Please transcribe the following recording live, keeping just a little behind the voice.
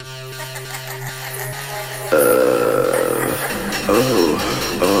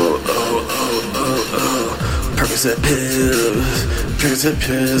Percocet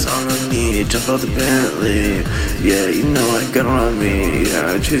pills on me, jump out the Bentley. Yeah, you know I got on me,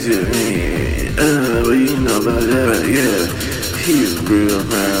 yeah, I chase you me. What you know about that? Yeah, he's real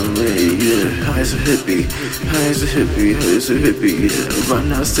around me. Yeah, high as a hippie, yeah.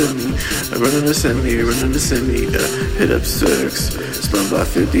 Run out semi, running to semi, yeah. Hit up 6, spun by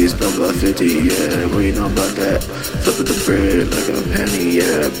 50, yeah. What you know about that? Flip with the bread like a penny,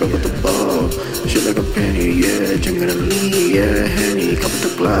 yeah. Broke with the ball, shit like a penny, yeah. Drinking a lean, yeah. Henny, cup with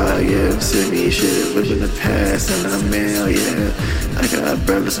the glide, yeah. Semi shit, living the past and the mail, yeah. I got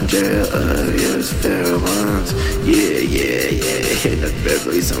brothers in jail, yeah. It's fair ones, yeah. Hitting the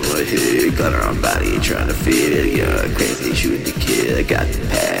Beverly, someone here. Got her on body, trying to fit it, yeah. Crazy shooting the kid, I got the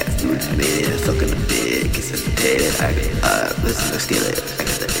path, through the minute, fucking the bed, kissing the head. I got listen to the skillet, I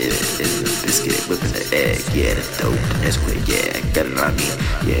got the in the biscuit, whipping the egg, yeah, the dope, that's quick, yeah, I got it on me,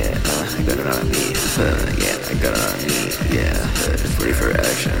 yeah, I got it on me, yeah, I got it on me, yeah, it's ready for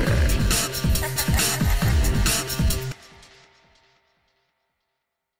action.